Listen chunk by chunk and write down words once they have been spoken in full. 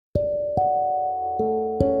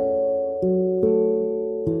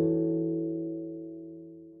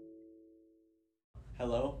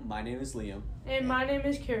is Liam. And my name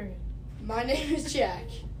is Carrigan. My name is Jack.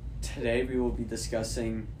 Today we will be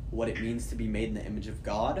discussing what it means to be made in the image of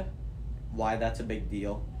God, why that's a big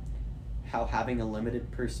deal, how having a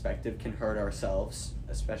limited perspective can hurt ourselves,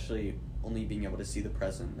 especially only being able to see the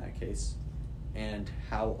present in that case, and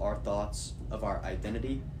how our thoughts of our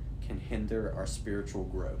identity can hinder our spiritual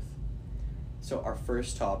growth. So our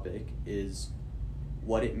first topic is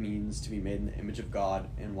what it means to be made in the image of God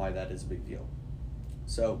and why that is a big deal.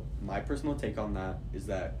 So my personal take on that is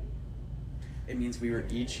that it means we were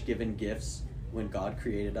each given gifts when God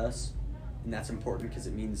created us, and that's important because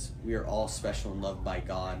it means we are all special and loved by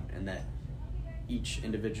God, and that each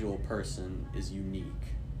individual person is unique.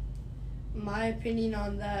 My opinion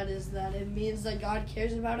on that is that it means that God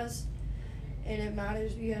cares about us, and it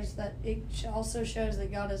matters because that it also shows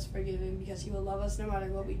that God is forgiving, because He will love us no matter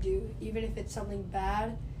what we do. Even if it's something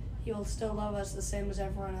bad, He will still love us the same as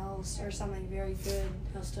everyone else, or something very good,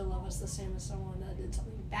 He'll still love us the same as someone that did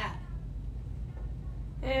something bad.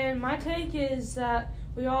 And my take is that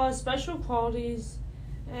we all have special qualities,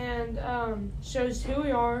 and shows who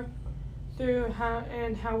we are through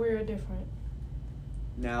how we are different.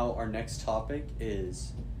 Now our next topic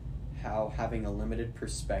is how having a limited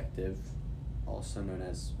perspective, also known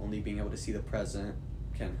as only being able to see the present,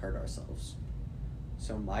 can hurt ourselves.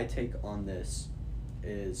 So my take on this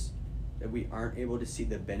is that we aren't able to see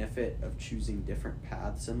the benefit of choosing different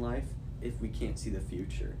paths in life if we can't see the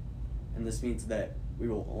future. And this means that we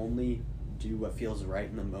will only do what feels right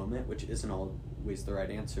in the moment, which isn't always the right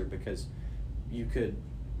answer, because you could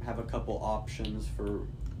have a couple options for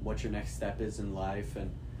what your next step is in life,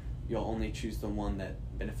 and you'll only choose the one that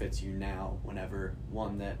benefits you now, whenever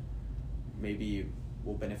one that maybe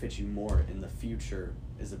will benefit you more in the future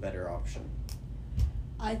is a better option.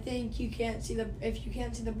 I think if you can't see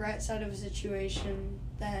the bright side of a situation,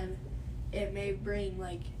 then it may bring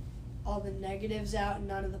all the negatives out and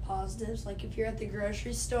none of the positives. Like if you're at the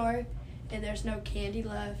grocery store and there's no candy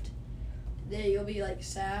left, then you'll be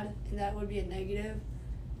sad, and that would be a negative.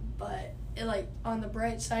 But on the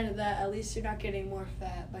bright side of that, at least you're not getting more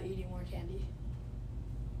fat by eating more candy.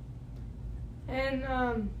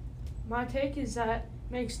 And my take is that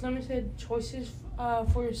makes limited choices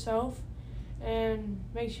for yourself, and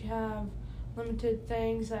makes you have limited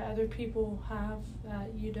things that other people have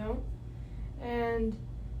that you don't, and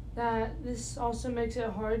that this also makes it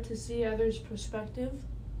hard to see others' perspective.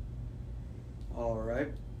 All right,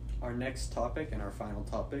 our next topic and our final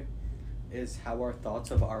topic is how our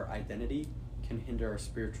thoughts of our identity can hinder our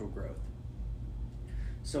spiritual growth.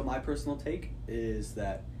 So my personal take is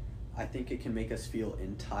that I think it can make us feel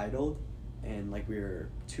entitled and like we're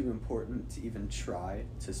too important to even try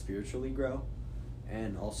to spiritually grow,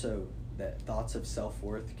 and also that thoughts of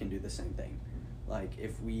self-worth can do the same thing. Like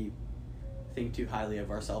if we think too highly of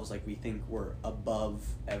ourselves, like we think we're above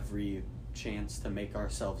every chance to make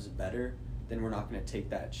ourselves better, then we're not going to take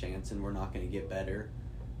that chance and we're not going to get better,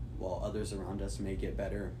 while others around us may get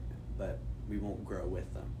better, but we won't grow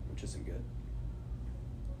with them, which isn't good.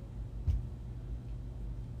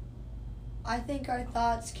 I think our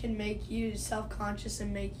thoughts can make you self-conscious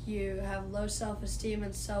and make you have low self-esteem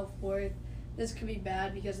and self-worth. This could be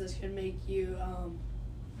bad because this could make you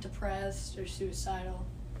depressed or suicidal.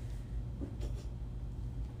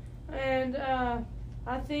 And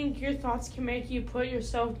I think your thoughts can make you put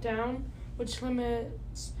yourself down, which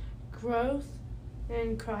limits growth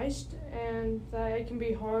in Christ, and that it can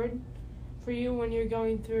be hard for you when you're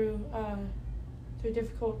going through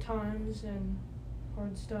difficult times and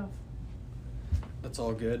hard stuff. That's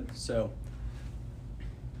all good. So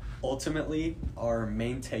ultimately, our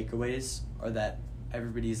main takeaways are that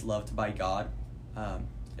everybody's loved by God.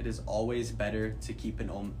 It is always better to keep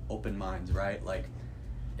an open mind, right? Like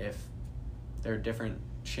if there are different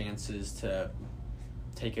chances to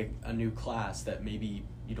take a new class that maybe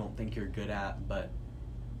you don't think you're good at, but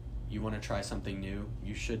you want to try something new,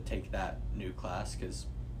 you should take that new class, because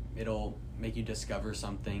it'll make you discover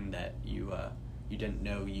something that you didn't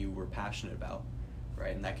know you were passionate about,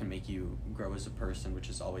 right? And that can make you grow as a person, which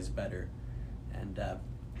is always better. And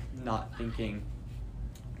not thinking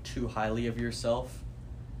too highly of yourself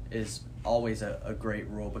is always a great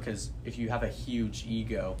rule, because if you have a huge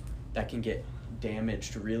ego, that can get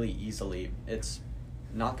damaged really easily. It's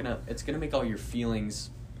gonna make all your feelings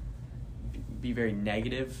be very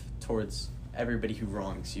negative towards everybody who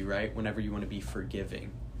wrongs you, right? Whenever you want to be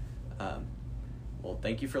forgiving. Well,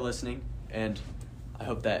 thank you for listening, and I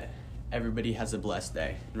hope that everybody has a blessed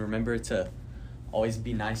day. And remember to always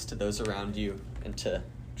be nice to those around you and to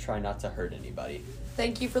try not to hurt anybody.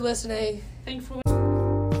 Thank you for listening. Thanks for listening.